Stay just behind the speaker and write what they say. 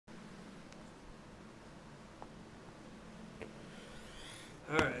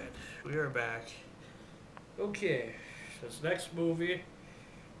We are back. Okay, this next movie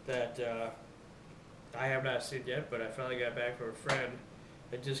that I have not seen yet, but I finally got back from a friend.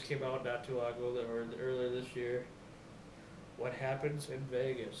 It just came out not too long ago, or earlier this year. What Happens in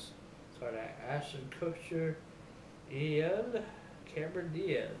Vegas? It's by Ashton Kutcher and Cameron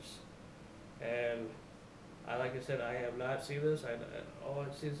Diaz. And like I said, I have not seen this. All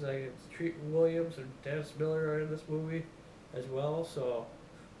it seems like it's Treat Williams and Dennis Miller are in this movie as well. So,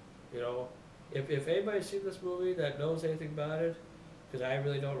 you know, if anybody's seen this movie that knows anything about it, because I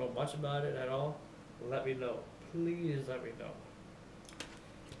really don't know much about it at all, let me know. Please let me know.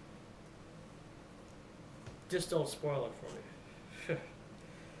 Just don't spoil it for me.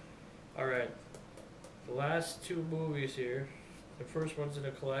 Alright, the last two movies here. The first one's in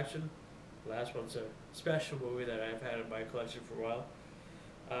a collection. The last one's a special movie that I've had in my collection for a while.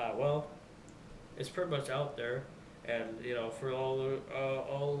 Well, it's pretty much out there. And for all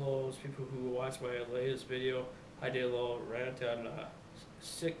those people who watched my latest video, I did a little rant on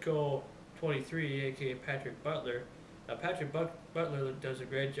Sitco 23, aka Patrick Butler. Patrick Butler does a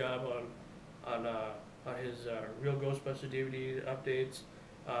great job on his Real Ghostbuster DVD updates,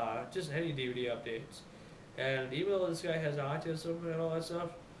 just any DVD updates. And even though this guy has autism and all that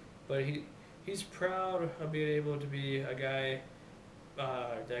stuff, but he's proud of being able to be a guy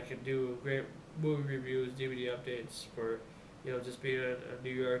that can do great movie reviews, DVD updates for, just being a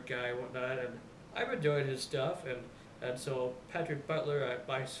New York guy and whatnot. And I've enjoyed his stuff, and so Patrick Butler,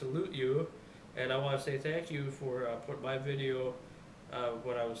 I salute you, and I want to say thank you for putting my video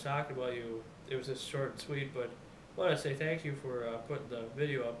when I was talking about you. It was just short and sweet, but I want to say thank you for putting the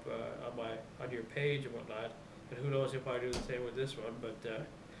video up on your page and whatnot. And who knows, he'll probably do the same with this one, but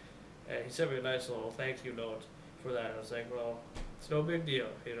he sent me a nice little thank you note for that. I was like, well, it's no big deal,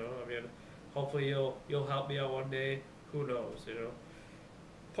 I mean, hopefully you'll help me out one day. Who knows,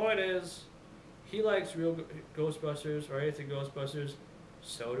 Point is, he likes Real Ghostbusters or anything Ghostbusters.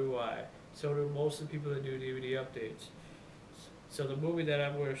 So do I. So do most of the people that do DVD updates. So the movie that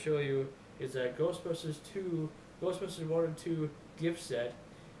I'm going to show you is that Ghostbusters 1 and 2 gift set,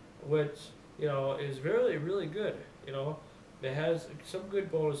 which, is really, really good. It has some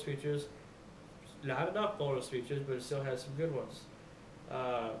good bonus features. Not enough bonus features, but it still has some good ones.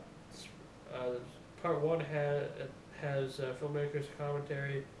 Part 1 has filmmakers'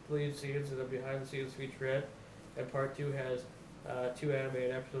 commentary, deleted scenes, and a behind-the-scenes featurette, and Part 2 has 2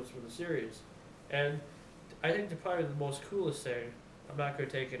 animated episodes from the series. And I think probably the most coolest thing, I'm not going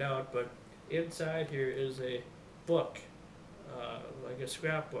to take it out, but inside here is a book, like a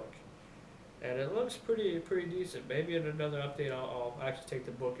scrapbook. And it looks pretty decent. Maybe in another update I'll actually take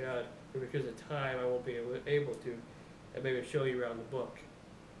the book out, but because of time I won't be able to, and maybe show you around the book.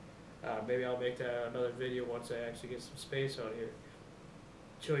 Maybe I'll make that another video once I actually get some space on here.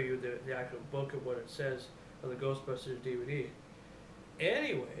 Show you the actual book and what it says on the Ghostbusters DVD.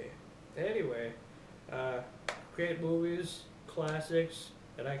 Anyway, great movies, classics,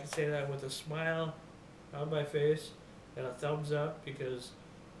 and I can say that with a smile on my face and a thumbs up, because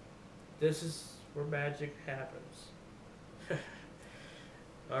this is where magic happens.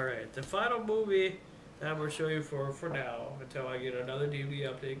 Alright, the final movie that I'm going to show you for now, until I get another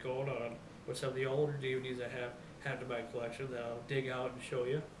DVD update going on with some of the older DVDs I have in my collection that I'll dig out and show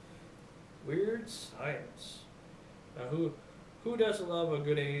you. Weird Science. Now, who doesn't love a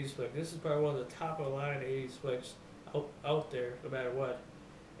good 80s flick? This is probably one of the top of the line 80s flicks out there, no matter what.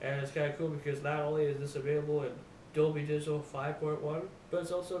 And it's kind of cool because not only is this available in Dolby Digital 5.1, but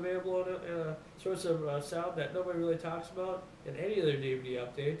it's also available in a source of sound that nobody really talks about in any other DVD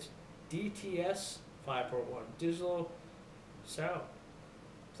updates. DTS 5.1, Digital Sound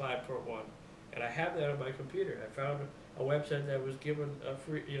 5.1. And I have that on my computer. I found a website that was given a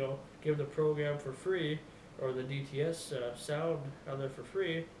free, given the program for free, or the DTS sound on there for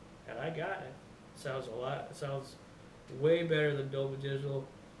free, and I got it. It sounds way better than Dolby Digital.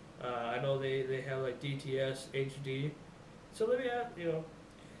 I know they have like DTS HD. So let me add,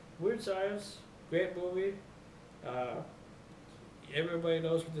 Weird Science, great movie. Everybody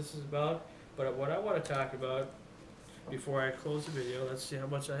knows what this is about, but what I want to talk about before I close the video, let's see how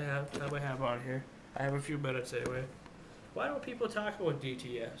much time I have on here. I have a few minutes anyway. Why don't people talk about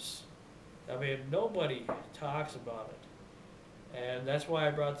DTS? I mean, nobody talks about it. And that's why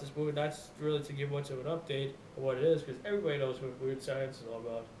I brought this movie, not really to give much of an update on what it is, because everybody knows what Weird Science is all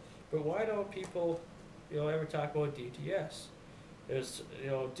about. But why don't people, ever talk about DTS? There's,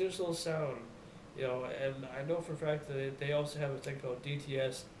 digital sound, and I know for a fact that they also have a thing called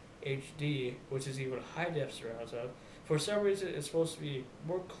DTS HD, which is even high-def surround sound. For some reason, it's supposed to be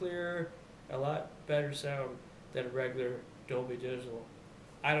more clear, a lot better sound than regular Dolby Digital.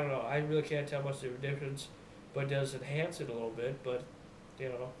 I don't know. I really can't tell much of a difference, but it does enhance it a little bit. But you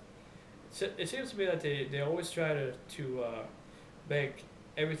know, it seems to me that they always try to make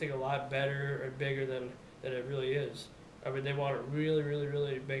everything a lot better and bigger than it really is. I mean, they want to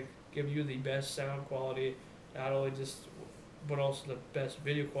really give you the best sound quality, not only just, but also the best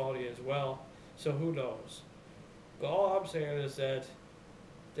video quality as well. So who knows? But all I'm saying is that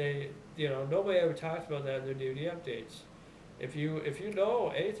nobody ever talks about that in their DVD updates. If you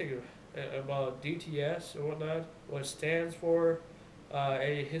know anything about DTS or whatnot, what it stands for,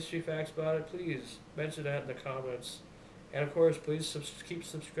 any history facts about it, please mention that in the comments. And of course, please keep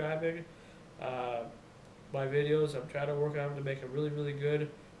subscribing. My videos, I'm trying to work on them to make them really good,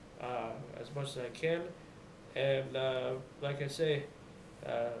 as much as I can. And like I say,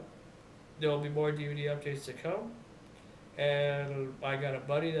 there will be more DVD updates to come. And I got a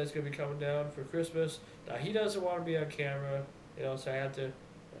buddy that's going to be coming down for Christmas. Now, he doesn't want to be on camera, so I have to,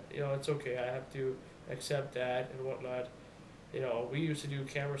 it's okay. I have to accept that and whatnot. We used to do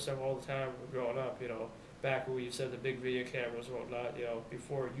camera stuff all the time growing up, back when we used to have the big video cameras and whatnot,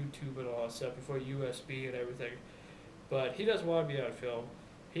 before YouTube and all that stuff, before USB and everything. But he doesn't want to be on film.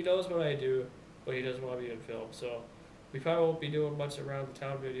 He knows what I do, but he doesn't want to be on film. So we probably won't be doing much around the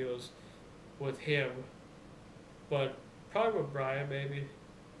town videos with him, but probably with Brian maybe,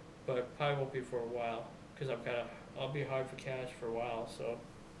 but probably won't be for a while because I'll be hard for cash for a while. So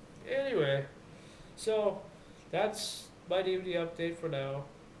anyway, so that's my DVD update for now,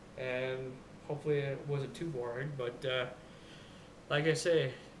 and hopefully it wasn't too boring. But like I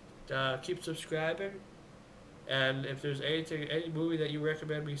say, keep subscribing, and if there's any movie that you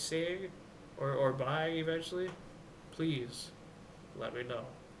recommend me seeing or buying eventually, please let me know.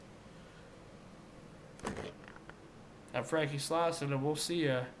 I'm Franky Slauson, and we'll see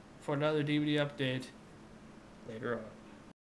you for another DVD update later on.